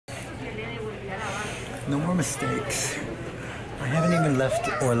No more mistakes. I haven't even left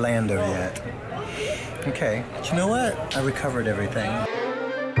Orlando yet. Okay, but you know what? I recovered everything.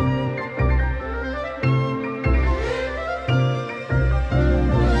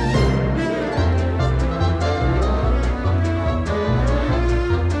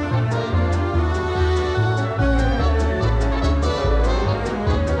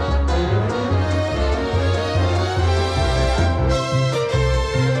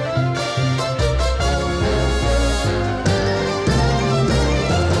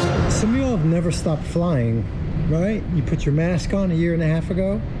 Never stopped flying, right? You put your mask on a year and a half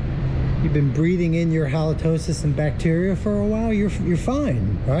ago. You've been breathing in your halitosis and bacteria for a while. You're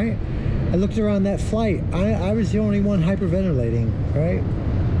fine, right? I looked around that flight. I was the only one hyperventilating, right?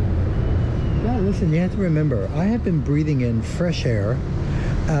 Yeah, listen, you have to remember, I have been breathing in fresh air,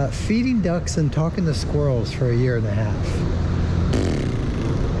 feeding ducks and talking to squirrels for a year and a half.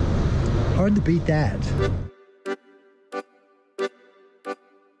 Hard to beat that.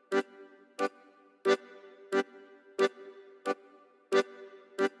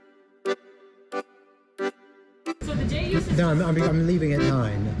 No, I'm leaving at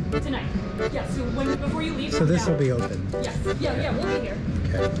 9. Tonight. Yeah, so before you leave... So this will be open? Yes. Yeah, we'll be here.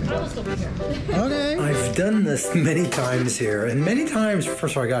 Okay. I will still be here. Okay. I've done this many times here, and many times,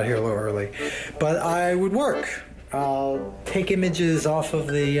 first of all, I got here a little early, but I would work. I'll take images off of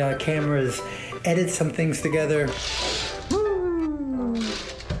the cameras, edit some things together. Woo!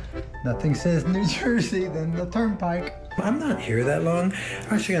 Nothing says New Jersey than the turnpike. I'm not here that long.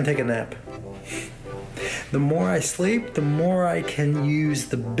 I'm actually gonna take a nap. The more I sleep, the more I can use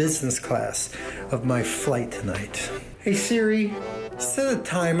the business class of my flight tonight. Hey Siri, set a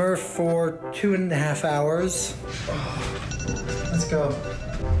timer for 2.5 hours. Let's go.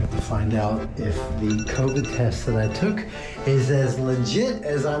 I have to find out if the COVID test that I took is as legit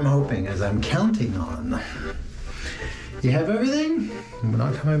as I'm hoping, as I'm counting on. You have everything? We're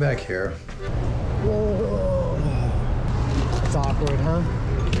not coming back here. Whoa. It's awkward, huh?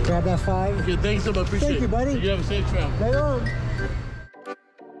 Grab that 5. Okay, thanks so much. Appreciate it. Thank you, buddy. You have a safe travel. Later on.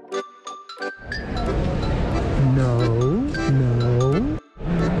 No.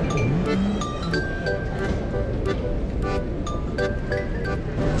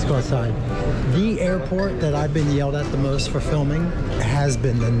 Let's go outside. The airport that I've been yelled at the most for filming has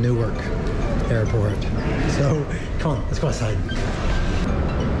been the Newark airport. So, come on, let's go outside.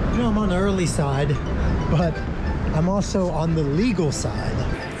 You know, I'm on the early side, but I'm also on the legal side.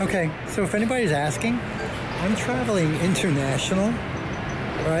 Okay, so if anybody's asking, I'm traveling international,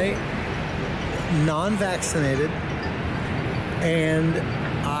 right? Non-vaccinated, and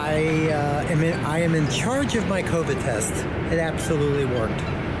I am in charge of my COVID test. It absolutely worked.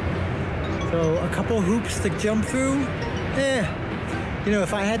 So a couple hoops to jump through, you know,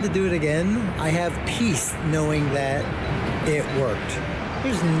 if I had to do it again, I have peace knowing that it worked.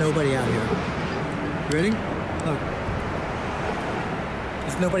 There's nobody out here. You ready? Look.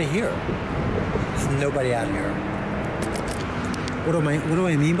 There's nobody here. There's nobody out here. What do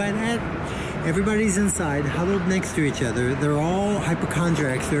I mean by that? Everybody's inside, huddled next to each other. They're all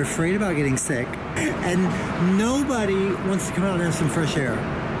hypochondriacs. They're afraid about getting sick. And nobody wants to come out and have some fresh air.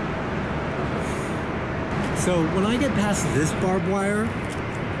 So when I get past this barbed wire,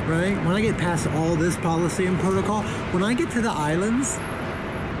 right? When I get past all this policy and protocol, when I get to the islands,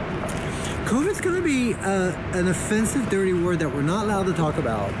 COVID's gonna be an offensive, dirty word that we're not allowed to talk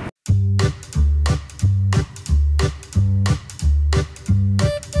about.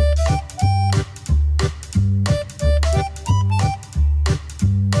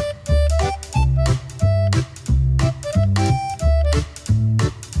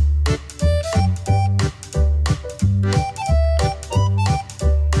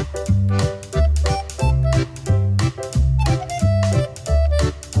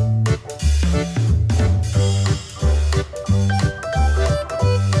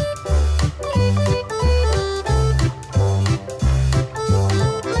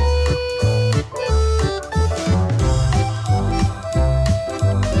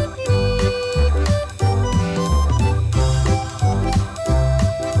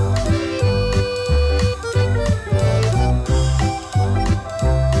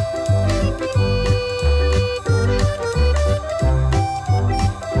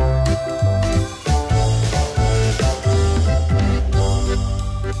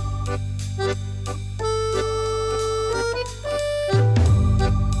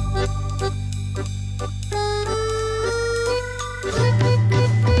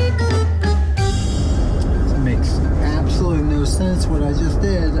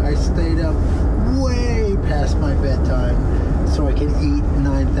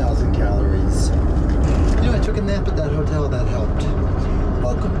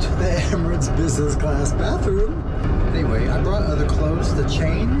 business class bathroom. Anyway, I brought other clothes to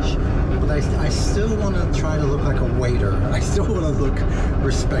change, but I still want to try to look like a waiter. I still want to look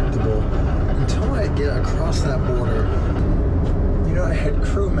respectable until I get across that border. You know, I had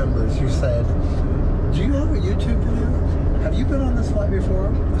crew members who said, "Do you have a YouTube video? Have you been on this flight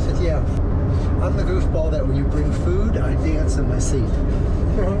before?" I said, "Yeah. I'm the goofball that when you bring food, I dance in my seat."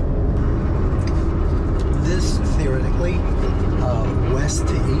 This, theoretically, west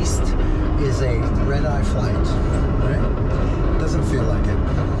to east, is a red-eye flight, right? Doesn't feel like it.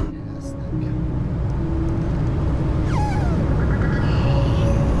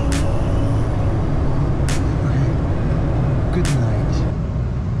 Okay. Good night.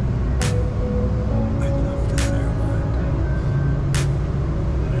 I love this airline.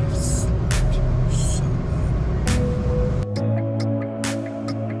 I've slept so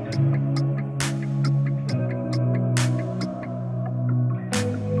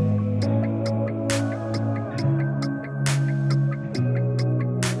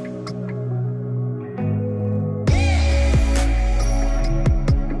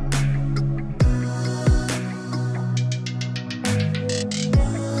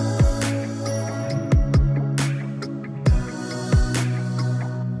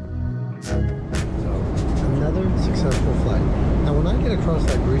successful flight. Now when I get across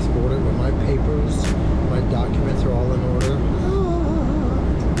that Greece border where my papers, my documents are all in order,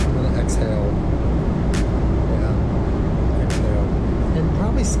 I'm gonna exhale. Yeah, exhale. And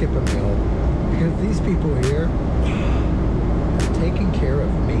probably skip a meal. Because these people here are taking care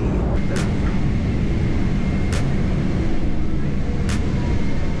of me.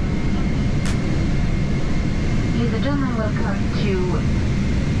 Ladies and gentlemen, welcome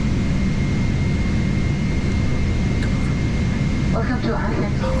to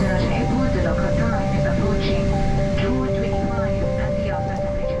Athens International Airport. The local time is approaching 2:25 and the outside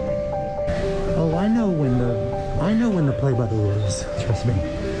temperature is... Oh, I know when to play by the rules. Trust me.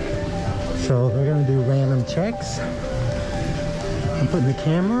 So they're gonna do random checks. I'm putting the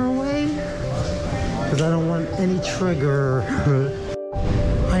camera away because I don't want any trigger.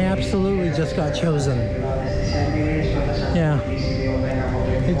 I absolutely just got chosen. Yeah.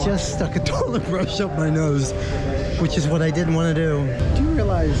 It just stuck a toilet brush up my nose, which is what I didn't want to do. Do you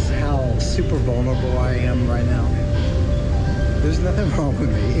realize how super vulnerable I am right now? There's nothing wrong with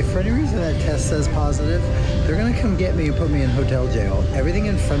me. If for any reason that test says positive, they're gonna come get me and put me in hotel jail. Everything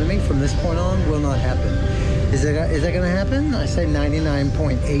in front of me from this point on will not happen. Is that gonna happen? I say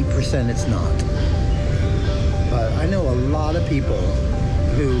 99.8% it's not. But I know a lot of people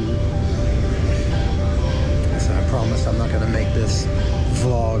who, listen, I promise I'm not gonna make this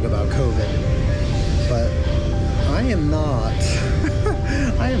vlog about COVID, but I am not,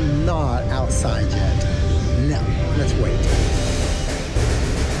 I am not outside yet. No, let's wait.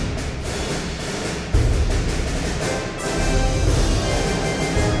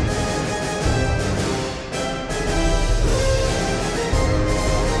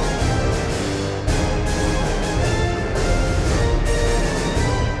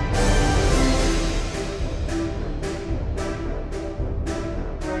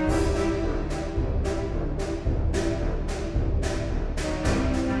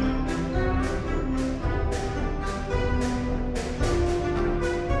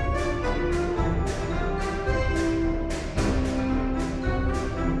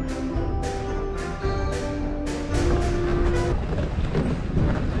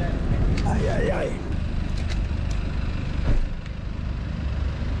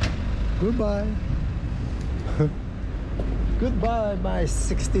 Goodbye. Goodbye, my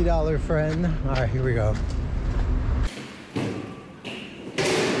 $60 friend. All right, here we go.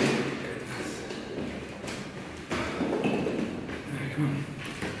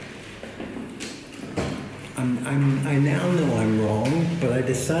 I now know I'm wrong, but I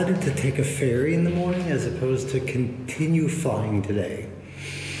decided to take a ferry in the morning as opposed to continue flying today.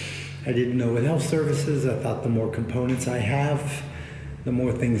 I didn't know with health services, I thought the more components I have, the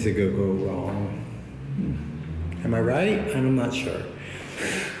more things that go wrong. Am I right? I'm not sure.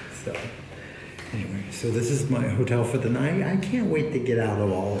 So, anyway, so this is my hotel for the night. I can't wait to get out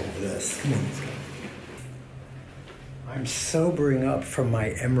of all of this. Come on, let's go. I'm sobering up from my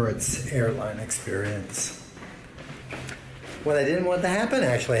Emirates airline experience. What I didn't want to happen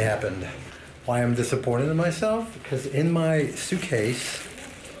actually happened. Why I'm disappointed in myself? Because in my suitcase,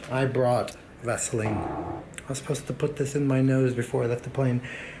 I brought Vaseline. I was supposed to put this in my nose before I left the plane.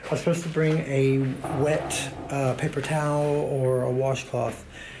 I was supposed to bring a wet paper towel or a washcloth.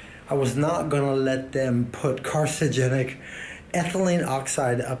 I was not gonna let them put carcinogenic ethylene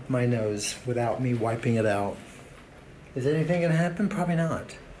oxide up my nose without me wiping it out. Is anything gonna happen? Probably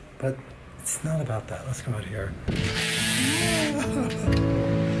not. But It's not about that. Let's go out here.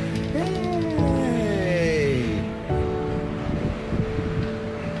 Hey!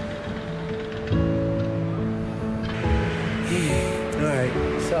 Alright,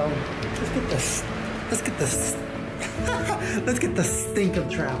 so let's get this. Let's get the stink of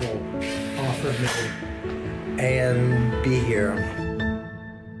travel off of me and be here.